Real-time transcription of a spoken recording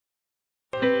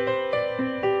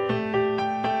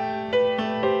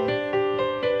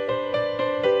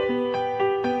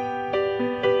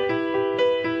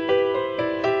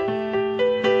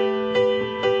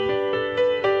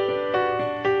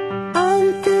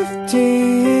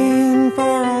15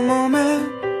 for a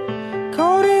moment,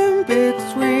 caught in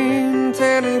between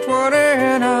 10 and 20,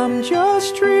 and I'm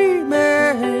just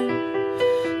dreaming,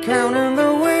 counting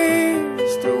the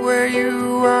ways to where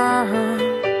you are.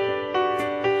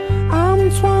 I'm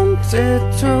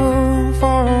 22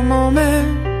 for a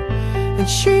moment, and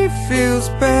she feels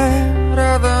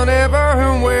better than ever,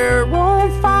 and we're on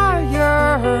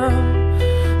fire,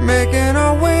 making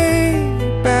our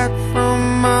way back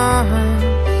from Mars.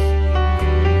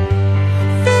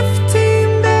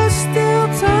 15, there's still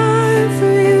time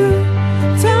for you,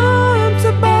 time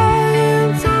to buy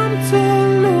and time to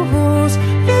lose.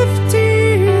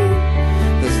 15,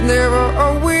 there's never a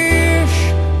wish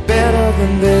better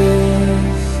than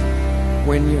this,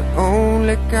 when you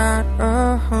only got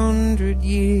 100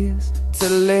 years to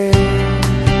live.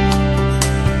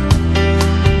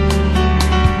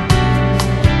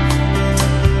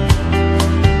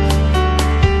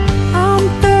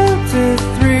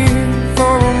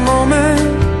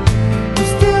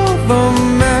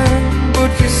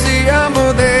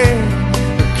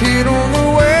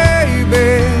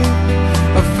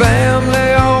 Family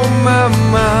on my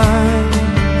mind.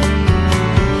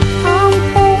 I'm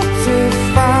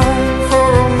 45 for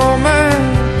a moment.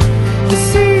 The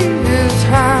sea is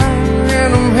high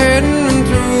and I'm heading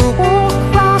through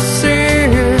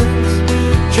crosses,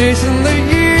 chasing the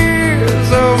years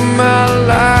of my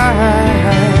life.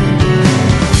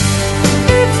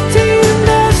 15,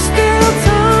 there's still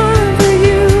time for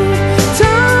you,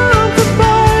 time to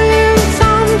buy and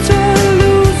time to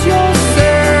lose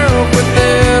yourself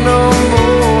within a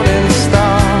morning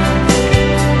star.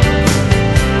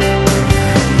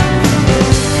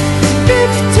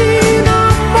 15,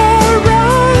 I'm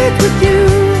alright with you.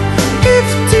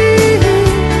 15,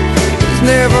 there's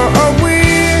never a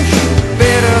wish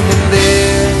better than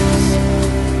this,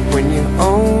 when you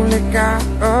only got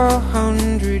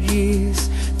 100 years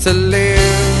to live.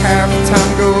 Half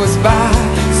time goes by,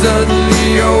 suddenly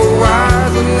you're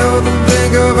wise, another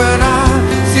blink of an eye.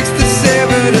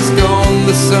 67 is gone,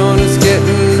 the sun is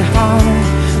getting high,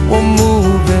 we're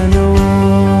moving on.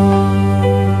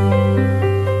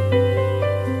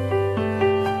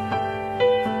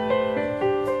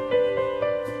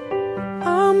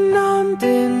 I'm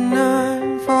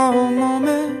 99 for a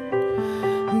moment,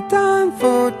 I'm dying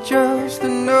for just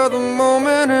another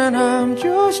moment, and I'm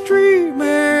just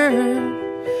dreaming,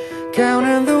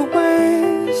 counting the